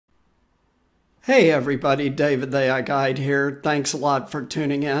Hey everybody, David the AI Guide here. Thanks a lot for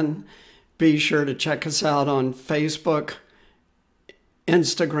tuning in. Be sure to check us out on Facebook,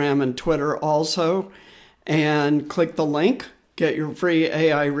 Instagram, and Twitter also. And click the link, get your free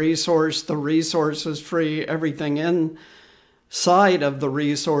AI resource. The resource is free. Everything inside of the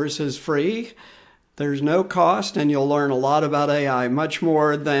resource is free. There's no cost, and you'll learn a lot about AI, much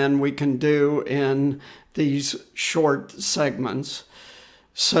more than we can do in these short segments.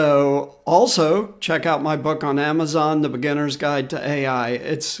 So also check out my book on Amazon, The Beginner's Guide to AI.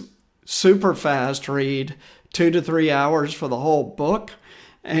 It's super fast read, 2 to 3 hours for the whole book.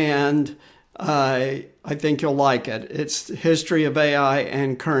 And I think you'll like it. It's history of AI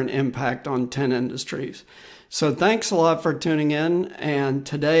and current impact on 10 industries. So thanks a lot for tuning in. And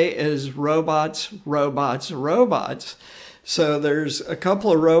today is robots, robots, robots. So there's a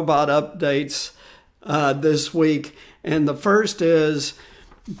couple of robot updates this week. And the first is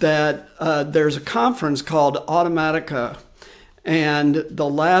that there's a conference called Automatiq, and the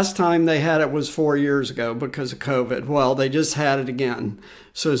last time they had it was 4 years ago because of COVID. Well, they just had it again.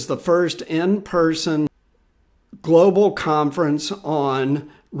 So it's the first in-person global conference on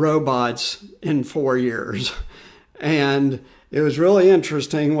robots in 4 years. And it was really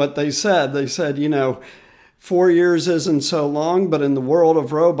interesting what they said. They said, 4 years isn't so long, but in the world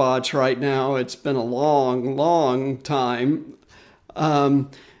of robots right now, it's been a long, long time.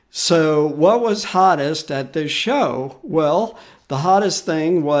 So what was hottest at this show? Well, the hottest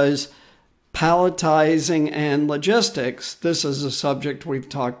thing was palletizing and logistics. This is a subject we've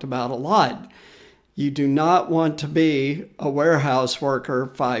talked about a lot. You do not want to be a warehouse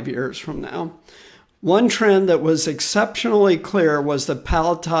worker 5 years from now. One trend that was exceptionally clear was that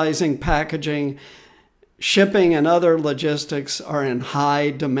palletizing, packaging, shipping, and other logistics are in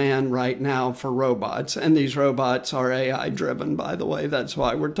high demand right now for robots. And these robots are AI driven, by the way. That's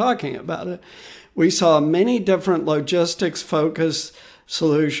why we're talking about it. We saw many different logistics focused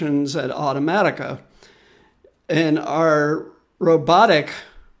solutions at Automatiq. In our robotic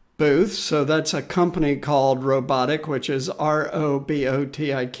booth, so that's a company called Robotiq, which is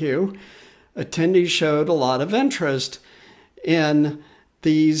ROBOTIQ, attendees showed a lot of interest in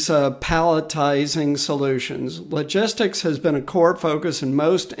these palletizing solutions. Logistics has been a core focus in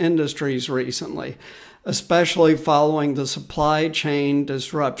most industries recently, especially following the supply chain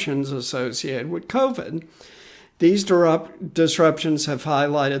disruptions associated with COVID. These disruptions have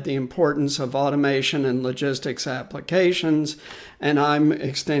highlighted the importance of automation in logistics applications, and I'm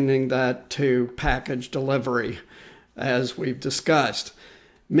extending that to package delivery, as we've discussed.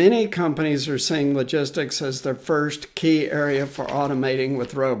 Many companies are seeing logistics as their first key area for automating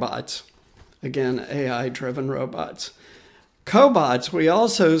with robots. Again, AI-driven robots. Cobots, we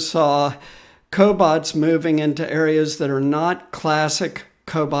also saw cobots moving into areas that are not classic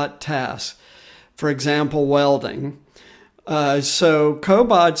cobot tasks. For example, welding. So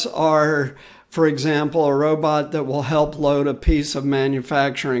cobots are, for example, a robot that will help load a piece of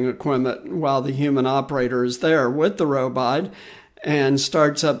manufacturing equipment while the human operator is there with the robot and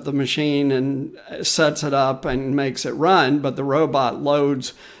starts up the machine and sets it up and makes it run, but the robot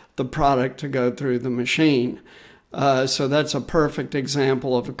loads the product to go through the machine. So that's a perfect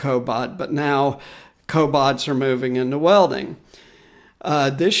example of a cobot, but now cobots are moving into welding.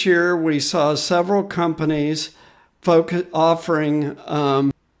 This year we saw several companies offering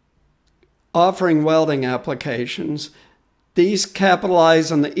welding applications. These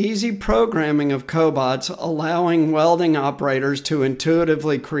capitalize on the easy programming of cobots, allowing welding operators to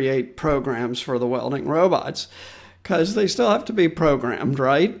intuitively create programs for the welding robots, because they still have to be programmed,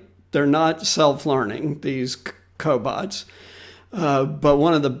 right? They're not self-learning, these cobots. But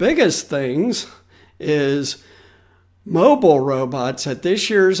one of the biggest things is mobile robots. At this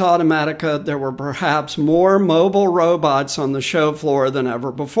year's Automatiq, there were perhaps more mobile robots on the show floor than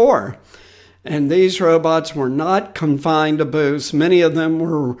ever before. And these robots were not confined to booths. Many of them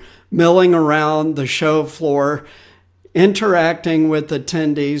were milling around the show floor, interacting with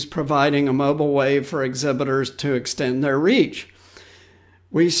attendees, providing a mobile way for exhibitors to extend their reach.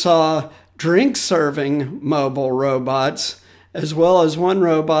 We saw drink-serving mobile robots, as well as one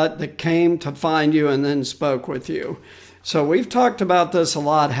robot that came to find you and then spoke with you. So we've talked about this a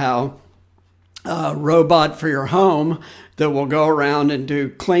lot, how a robot for your home that will go around and do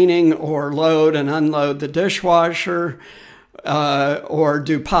cleaning or load and unload the dishwasher or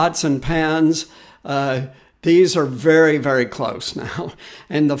do pots and pans. These are very, very close now.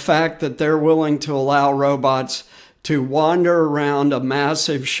 And the fact that they're willing to allow robots to wander around a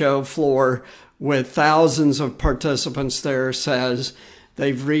massive show floor with thousands of participants there says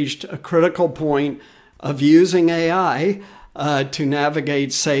they've reached a critical point of using AI to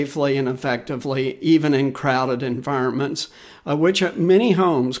navigate safely and effectively, even in crowded environments, which many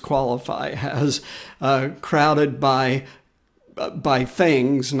homes qualify as crowded by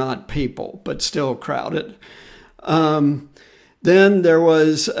things, not people, but still crowded. Then there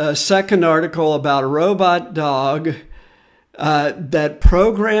was a second article about a robot dog that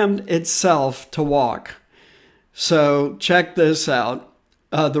programmed itself to walk. So check this out.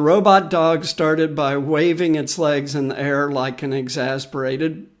 The robot dog started by waving its legs in the air like an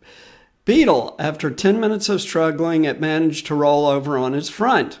exasperated beetle. After 10 minutes of struggling, it managed to roll over on its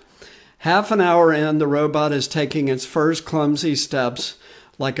front. Half an hour in, the robot is taking its first clumsy steps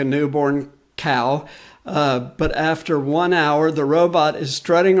like a newborn cow. But after 1 hour, the robot is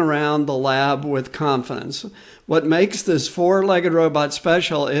strutting around the lab with confidence. What makes this four-legged robot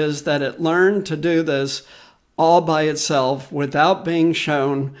special is that it learned to do this all by itself without being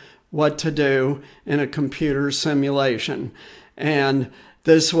shown what to do in a computer simulation. And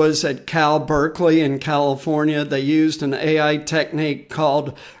this was at Berkeley in California. They used an AI technique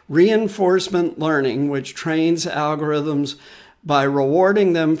called reinforcement learning, which trains algorithms by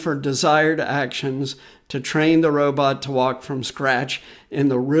rewarding them for desired actions to train the robot to walk from scratch in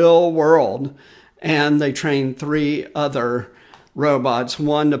the real world. And they trained 3 other robots,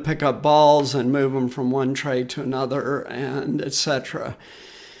 one to pick up balls and move them from one tray to another, and etc.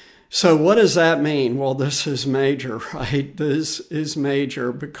 So what does that mean? Well, this is major, right? This is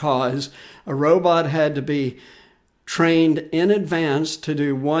major because a robot had to be trained in advance to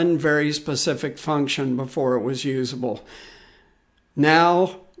do one very specific function before it was usable.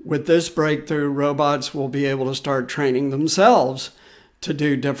 Now, with this breakthrough, robots will be able to start training themselves to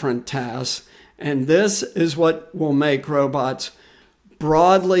do different tasks. And this is what will make robots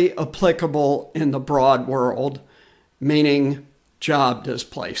broadly applicable in the broad world, meaning job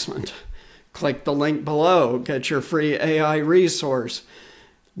displacement. Click the link below, get your free AI resource.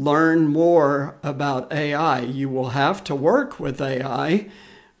 Learn more about AI. You will have to work with AI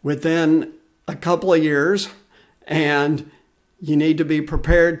within a couple of years, and you need to be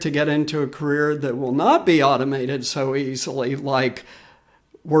prepared to get into a career that will not be automated so easily, like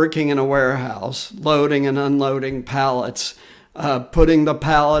working in a warehouse, loading and unloading pallets, putting the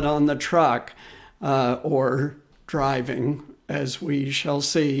pallet on the truck, or driving, as we shall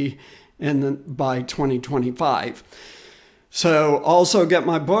see by 2025. So also get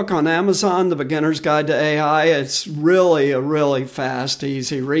my book on Amazon, The Beginner's Guide to AI. It's really a really fast,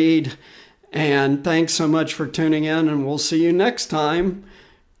 easy read. And thanks so much for tuning in, and we'll see you next time.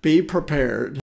 Be prepared.